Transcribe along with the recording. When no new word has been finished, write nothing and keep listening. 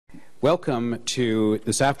Welcome to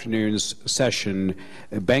this afternoon's session,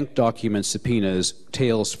 Bank Document Subpoenas,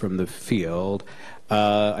 Tales from the Field.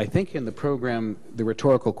 I think in the program, the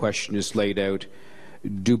rhetorical question is laid out,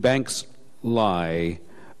 do banks lie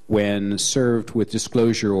when served with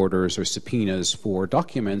disclosure orders or subpoenas for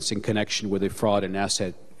documents in connection with a fraud and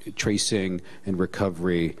asset tracing and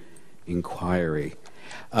recovery inquiry?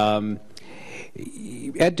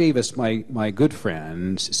 Ed Davis, my good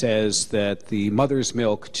friend, says that the mother's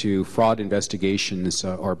milk to fraud investigations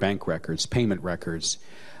are bank records, payment records,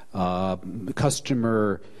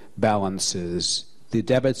 customer balances, the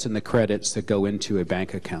debits and the credits that go into a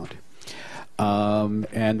bank account.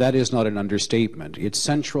 And that is not an understatement. It's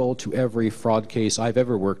central to every fraud case I've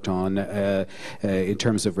ever worked on in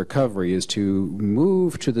terms of recovery, is to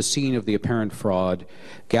move to the scene of the apparent fraud,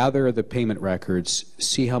 gather the payment records,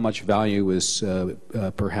 see how much value is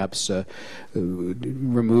perhaps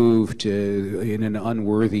removed in an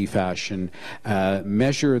unworthy fashion,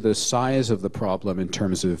 measure the size of the problem in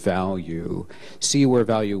terms of value, see where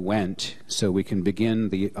value went so we can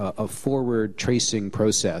begin a forward tracing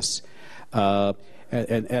process.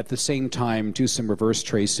 And at the same time do some reverse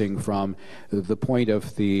tracing from the point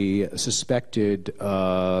of the suspected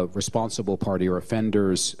responsible party or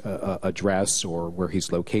offender's address or where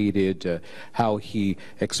he's located, how he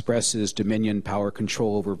expresses dominion, power,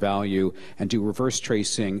 control over value, and do reverse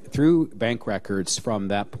tracing through bank records from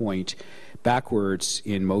that point backwards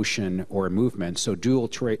in motion or movement. So dual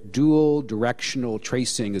directional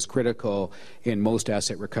tracing is critical in most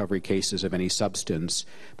asset recovery cases of any substance,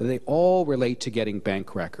 but they all relate to getting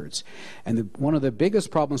bank records. And one of the biggest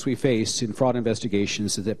problems we face in fraud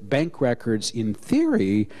investigations is that bank records, in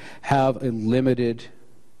theory, have a limited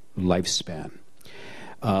lifespan.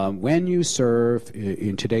 When you serve,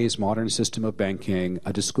 in today's modern system of banking,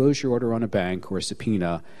 a disclosure order on a bank or a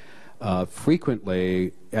subpoena,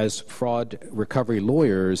 frequently, as fraud recovery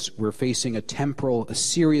lawyers, we're facing a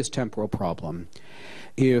serious temporal problem.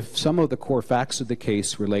 If some of the core facts of the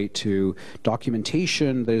case relate to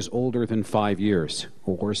documentation that is older than 5 years,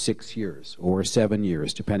 or 6 years, or 7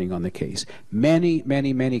 years, depending on the case,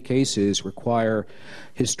 many cases require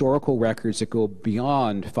historical records that go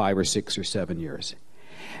beyond 5 or 6 or 7 years.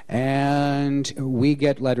 And we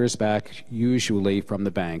get letters back, usually from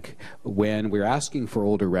the bank, when we're asking for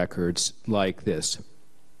older records like this.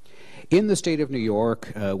 In the state of New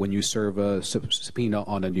York, when you serve a subpoena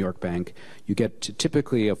on a New York bank, you get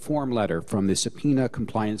typically a form letter from the Subpoena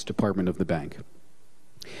Compliance Department of the bank.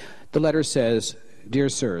 The letter says, "Dear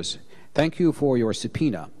sirs, thank you for your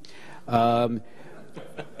subpoena.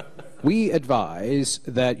 We advise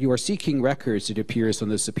that you are seeking records, it appears on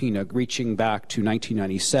the subpoena, reaching back to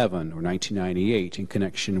 1997 or 1998 in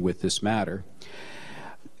connection with this matter.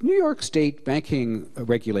 New York State banking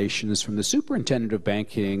regulations from the Superintendent of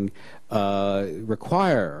Banking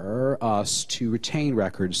require us to retain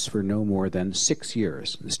records for no more than 6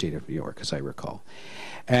 years in the state of New York, as I recall.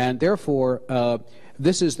 And therefore,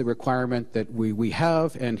 this is the requirement that we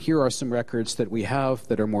have, and here are some records that we have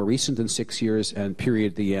that are more recent than 6 years, and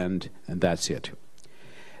period, the end, and that's it."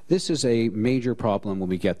 This is a major problem when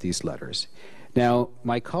we get these letters. Now,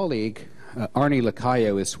 my colleague, Arnie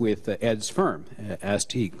Lacayo, is with Ed's firm,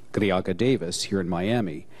 Astigarraga Davis, here in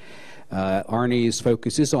Miami. Arnie's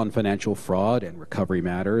focus is on financial fraud and recovery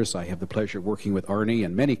matters. I have the pleasure of working with Arnie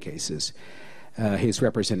in many cases. He's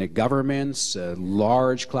represented governments,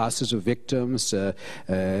 large classes of victims,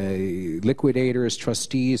 liquidators,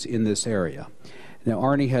 trustees in this area. Now,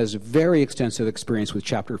 Arnie has very extensive experience with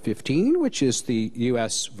Chapter 15, which is the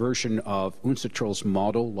U.S. version of UNCITRAL's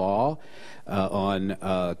model law on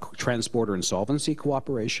trans-border insolvency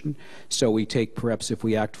cooperation. So we take, perhaps if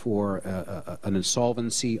we act for an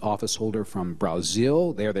insolvency office holder from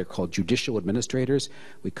Brazil, they're called judicial administrators.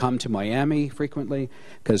 We come to Miami frequently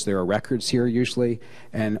because there are records here usually,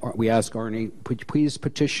 and we ask Arnie, please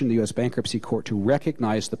petition the U.S. Bankruptcy Court to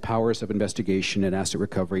recognize the powers of investigation and asset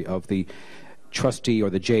recovery of the trustee or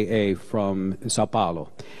the JA from Sao Paulo.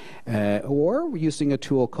 Or we're using a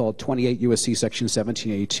tool called 28 U.S.C. Section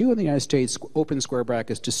 1782 in the United States, open square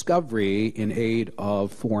brackets, discovery in aid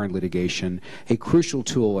of foreign litigation, a crucial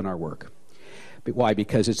tool in our work. But why?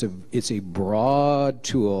 Because it's a broad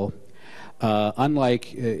tool.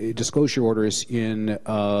 Unlike disclosure orders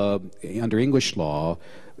under English law,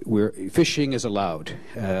 where phishing is allowed,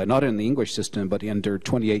 not in the English system, but under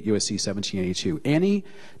 28 U.S.C. 1782. Any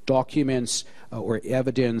documents or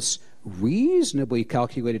evidence reasonably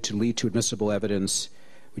calculated to lead to admissible evidence,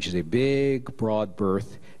 which is a big, broad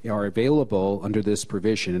berth, are available under this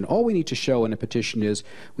provision. And all we need to show in a petition is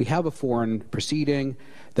we have a foreign proceeding,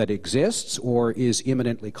 that exists or is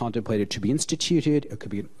imminently contemplated to be instituted. It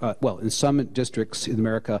could be, well, in some districts in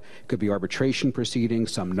America, it could be arbitration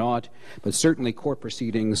proceedings, some not, but certainly court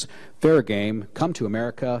proceedings, fair game, come to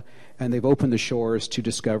America, and they've opened the shores to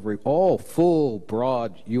discovery, all full,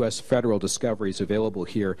 broad U.S. federal discoveries available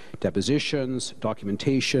here, depositions,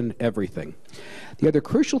 documentation, everything. The other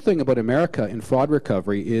crucial thing about America in fraud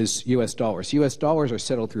recovery is U.S. dollars. U.S. dollars are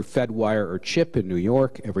settled through Fedwire or chip in New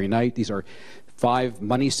York every night. These are 5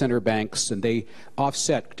 money center banks, and they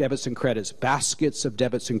offset debits and credits, baskets of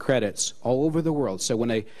debits and credits all over the world. So when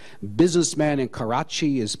a businessman in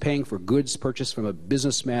Karachi is paying for goods purchased from a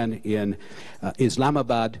businessman in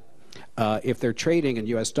Islamabad, if they're trading in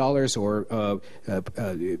U.S. dollars or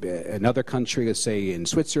another country, let's say in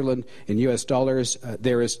Switzerland, in U.S. dollars,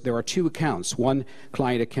 there are 2 accounts, one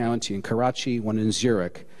client account in Karachi, one in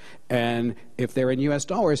Zurich. And if they're in U.S.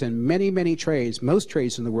 dollars, and many trades, most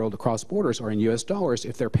trades in the world across borders are in U.S. dollars,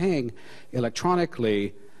 if they're paying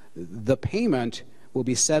electronically, the payment will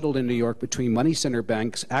be settled in New York between money center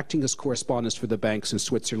banks acting as correspondents for the banks in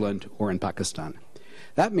Switzerland or in Pakistan.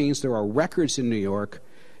 That means there are records in New York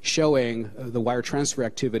showing the wire transfer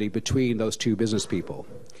activity between those 2 business people.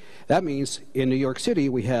 That means in New York City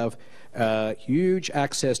we have huge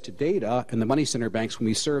access to data in the money center banks when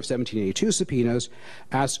we serve 1782 subpoenas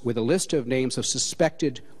as with a list of names of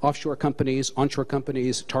suspected offshore companies, onshore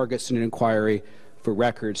companies, targets in an inquiry for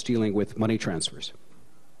records dealing with money transfers.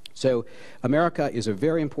 So America is a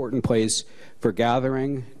very important place for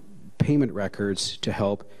gathering payment records to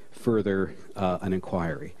help further an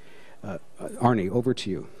inquiry. Arnie, over to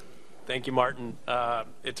you. Thank you, Martin.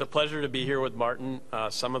 It's a pleasure to be here with Martin.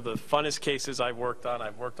 Some of the funnest cases I've worked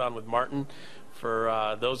on with Martin.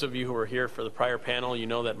 For those of you who were here for the prior panel, you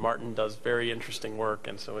know that Martin does very interesting work,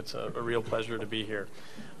 and so it's a real pleasure to be here.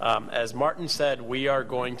 As Martin said, we are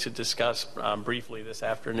going to discuss briefly this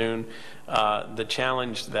afternoon the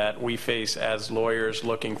challenge that we face as lawyers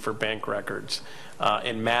looking for bank records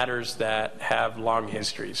in matters that have long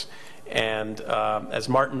histories. And as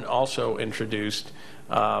Martin also introduced,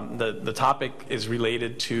 the topic is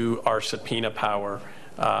related to our subpoena power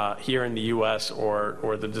here in the U.S.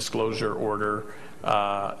 or the disclosure order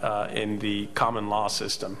in the common law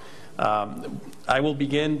system. I will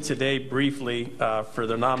begin today briefly for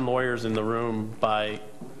the non-lawyers in the room by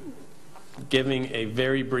giving a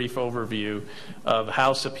very brief overview of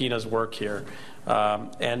how subpoenas work here.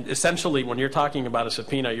 And essentially, when you're talking about a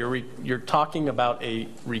subpoena, you're talking about a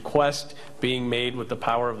request being made with the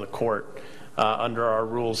power of the court under our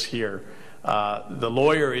rules here. The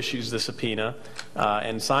lawyer issues the subpoena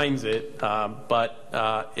and signs it,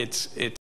 but it's